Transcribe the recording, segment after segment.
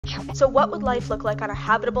So what would life look like on a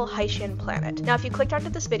habitable Hycean planet? Now if you clicked onto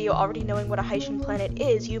this video already knowing what a Hycean planet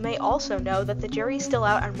is, you may also know that the jury's still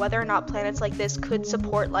out on whether or not planets like this could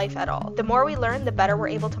support life at all. The more we learn, the better we're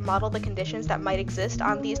able to model the conditions that might exist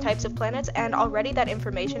on these types of planets, and already that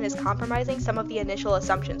information is compromising some of the initial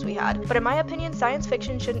assumptions we had. But in my opinion, science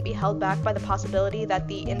fiction shouldn't be held back by the possibility that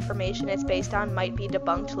the information it's based on might be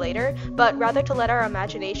debunked later, but rather to let our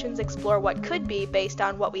imaginations explore what could be based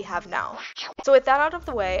on what we have now. So with that out of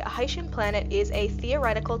the way, a Hycean planet is a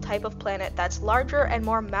theoretical type of planet that's larger and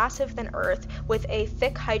more massive than Earth, with a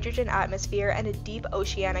thick hydrogen atmosphere and a deep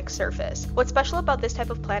oceanic surface. What's special about this type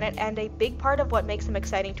of planet, and a big part of what makes them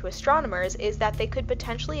exciting to astronomers, is that they could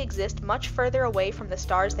potentially exist much further away from the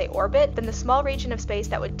stars they orbit than the small region of space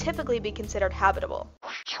that would typically be considered habitable.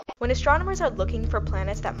 When astronomers are looking for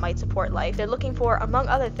planets that might support life, they're looking for, among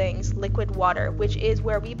other things, liquid water, which is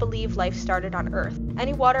where we believe life started on Earth.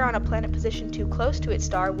 Any water on a planet positioned too close to its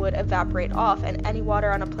star would evaporate off, and any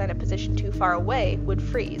water on a planet positioned too far away would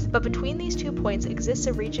freeze. But between these 2 points exists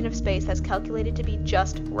a region of space that's calculated to be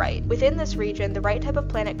just right. Within this region, the right type of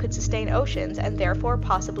planet could sustain oceans, and therefore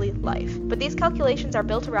possibly life. But these calculations are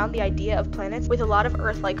built around the idea of planets with a lot of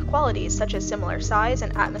Earth-like qualities, such as similar size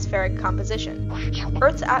and atmospheric composition.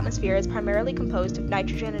 Earth's atmosphere is primarily composed of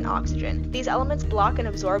nitrogen and oxygen. These elements block and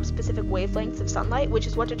absorb specific wavelengths of sunlight, which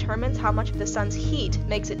is what determines how much of the sun's heat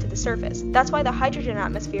makes it to the surface. That's why the hydrogen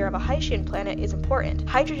atmosphere of a Hycean planet is important.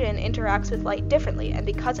 Hydrogen interacts with light differently, and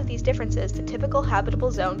because of these differences, the typical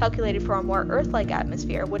habitable zone calculated for a more Earth-like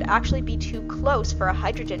atmosphere would actually be too close for a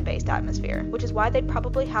hydrogen-based atmosphere, which is why they'd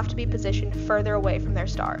probably have to be positioned further away from their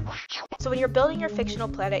star. So when you're building your fictional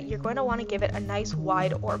planet, you're going to want to give it a nice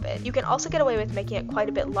wide orbit. You can also get away with making it quite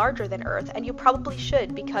a bit larger than Earth, and you probably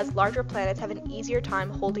should, because larger planets have an easier time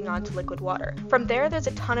holding on to liquid water. From there, there's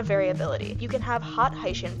a ton of variability. You can have hot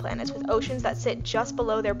Hycean planets with oceans that sit just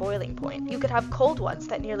below their boiling point. You could have cold ones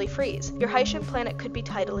that nearly freeze. Your Hycean planet could be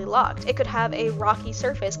tidally locked. It could have a rocky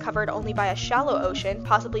surface covered only by a shallow ocean,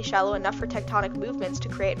 possibly shallow enough for tectonic movements to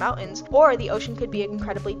create mountains, or the ocean could be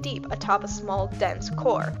incredibly deep atop a small, dense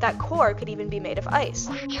core. That core could even be made of ice.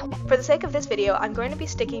 For the sake of this video, I'm going to be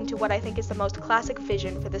sticking to what I think is the most classic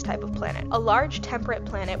vision for this type of planet. A large temperate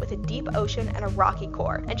planet with a deep ocean and a rocky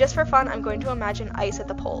core. And just for fun, I'm going to imagine ice at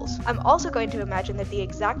the poles. I'm also going to imagine that the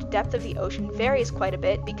exact depth of the ocean varies quite a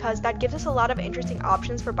bit, because that gives us a lot of interesting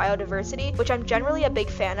options for biodiversity, which I'm generally a big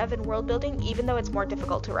fan of in world building, even though it's more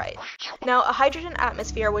difficult to write. Now, a hydrogen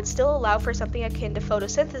atmosphere would still allow for something akin to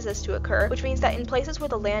photosynthesis to occur, which means that in places where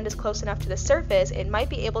the land is close enough to the surface, it might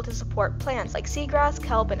be able to support plants like seagrass,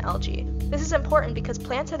 kelp, and algae. This is important because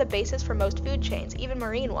plants are the basis for most food chains, even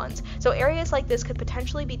marine ones, so areas like this could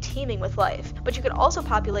potentially be teeming with life. But you could also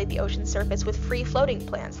populate the ocean surface with free-floating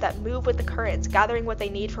plants that move with the currents, gathering what they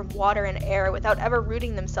need from water and air without ever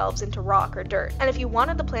rooting themselves into rock or dirt. And if you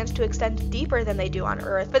wanted the plants to extend deeper than they do on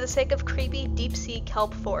Earth, for the sake of creepy deep-sea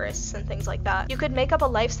kelp forests and things like that, you could make up a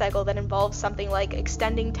life cycle that involves something like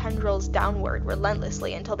extending tendrils downward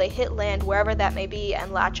relentlessly until they hit land wherever that may be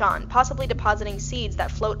and latch on, possibly depositing seeds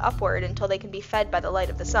that float upward until they can be fed by the light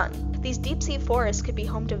of the sun. These deep-sea forests could be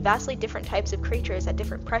home to vastly different types of creatures at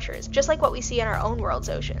different pressures, just like what we see in our own world's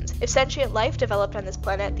oceans. If sentient life developed on this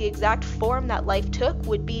planet, the exact form that life took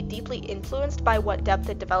would be deeply influenced by what depth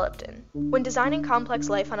it developed in. When designing complex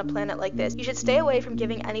life on a planet like this, you should stay away from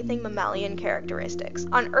giving anything mammalian characteristics.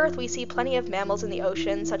 On Earth, we see plenty of mammals in the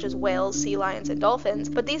ocean, such as whales, sea lions, and dolphins,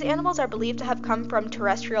 but these animals are believed to have come from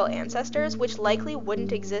terrestrial ancestors, which likely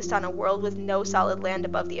wouldn't exist on a world with no solid land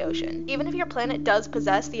above the ocean. Even if your planet does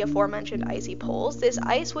possess the aforementioned icy poles, this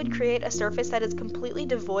ice would create a surface that is completely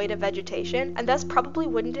devoid of vegetation, and thus probably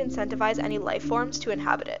wouldn't incentivize any life forms to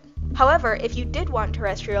inhabit it. However, if you did want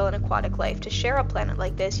terrestrial and aquatic life to share a planet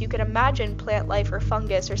like this, you could imagine plant life or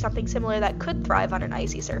fungus or something similar that could thrive on an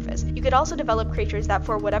icy surface. You could also develop creatures that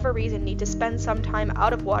for whatever reason need to spend some time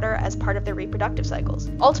out of water as part of their reproductive cycles.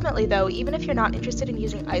 Ultimately though, even if you're not interested in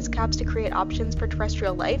using ice caps to create options for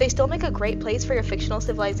terrestrial life, they still make a great place for your fictional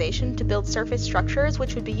civilization to build surface structures,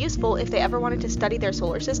 which would be useful if they ever wanted to study their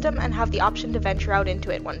solar system and have the option to venture out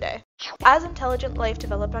into it one day. As intelligent life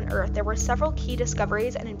developed on Earth, there were several key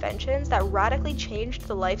discoveries and inventions that radically changed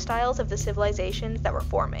the lifestyles of the civilizations that were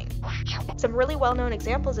forming. Some really well-known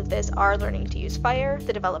examples of this are learning to use fire,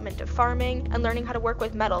 the development of farming, and learning how to work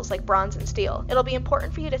with metals like bronze and steel. It'll be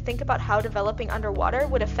important for you to think about how developing underwater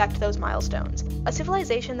would affect those milestones. A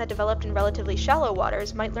civilization that developed in relatively shallow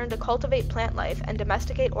waters might learn to cultivate plant life and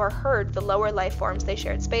domesticate or herd the lower life forms they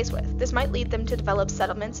shared space with. This might lead them to develop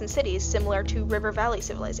settlements and cities similar to river valley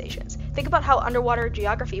civilizations. oceans. Think about how underwater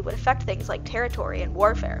geography would affect things like territory and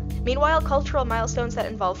warfare. Meanwhile, cultural milestones that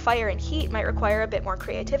involve fire and heat might require a bit more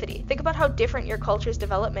creativity. Think about how different your culture's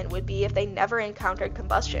development would be if they never encountered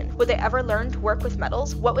combustion. Would they ever learn to work with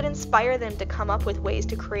metals? What would inspire them to come up with ways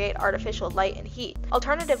to create artificial light and heat?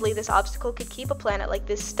 Alternatively, this obstacle could keep a planet like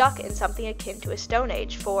this stuck in something akin to a Stone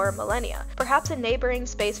Age for millennia. Perhaps a neighboring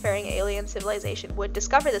spacefaring alien civilization would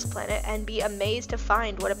discover this planet and be amazed to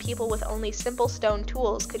find what a people with only simple stone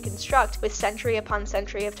tools could construct with century upon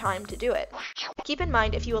century of time to do it. Keep in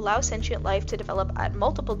mind, if you allow sentient life to develop at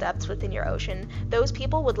multiple depths within your ocean, those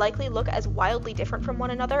people would likely look as wildly different from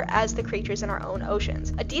one another as the creatures in our own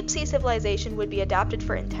oceans. A deep-sea civilization would be adapted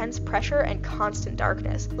for intense pressure and constant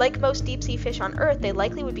darkness. Like most deep-sea fish on Earth, they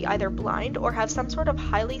likely would be either blind or have some sort of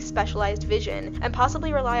highly specialized vision and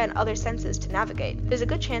possibly rely on other senses to navigate. There's a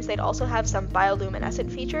good chance they'd also have some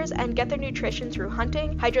bioluminescent features and get their nutrition through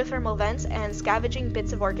hunting, hydrothermal vents, and scavenging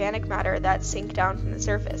bits of organic matter that sink down from the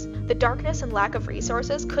surface. The darkness and lack of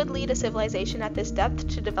resources could lead a civilization at this depth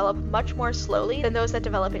to develop much more slowly than those that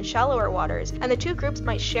develop in shallower waters, and the two groups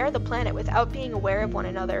might share the planet without being aware of one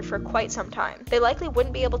another for quite some time. They likely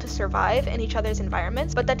wouldn't be able to survive in each other's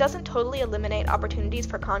environments, but that doesn't totally eliminate opportunities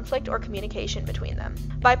for conflict or communication between them.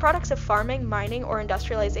 Byproducts of farming, mining, or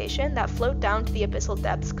industrialization that float down to the abyssal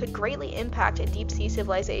depths could greatly impact a deep-sea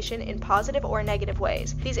civilization in positive or negative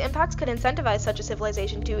ways. These impacts could incentivize such a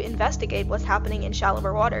civilization to investigate what's happening in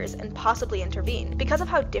shallower waters and possibly intervene. Because of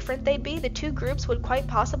how different they'd be, the two groups would quite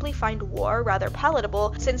possibly find war rather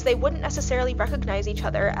palatable, since they wouldn't necessarily recognize each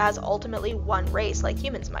other as ultimately one race like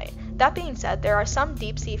humans might. That being said, there are some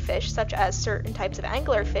deep-sea fish, such as certain types of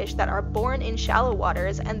anglerfish, that are born in shallow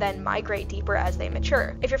waters and then migrate deeper as they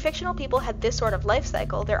mature. If your fictional people had this sort of life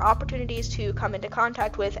cycle, their opportunities to come into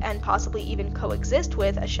contact with and possibly even coexist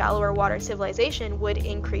with a shallower water civilization would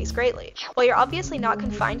increase greatly. While you're obviously not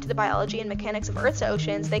confined to the biology and mechanics of Earth's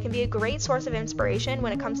oceans, they can be a great source of inspiration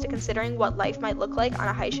when it comes to considering what life might look like on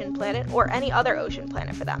a Hycean planet or any other ocean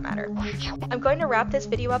planet for that matter. I'm going to wrap this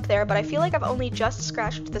video up there, but I feel like I've only just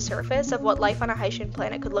scratched the surface of what life on a Hycean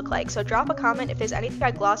planet could look like, so drop a comment if there's anything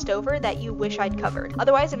I glossed over that you wish I'd covered.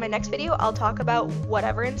 Otherwise, in my next video, I'll talk about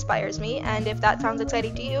whatever inspires me, and if that sounds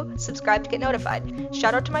exciting to you, subscribe to get notified.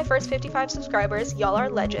 Shout out to my first 55 subscribers, y'all are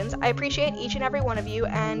legends. I appreciate each and every one of you,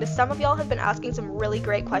 and some of y'all have been asking some really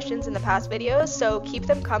great questions in the past videos, so keep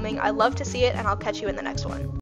them coming. I love to see it, and I'll catch you in the next one.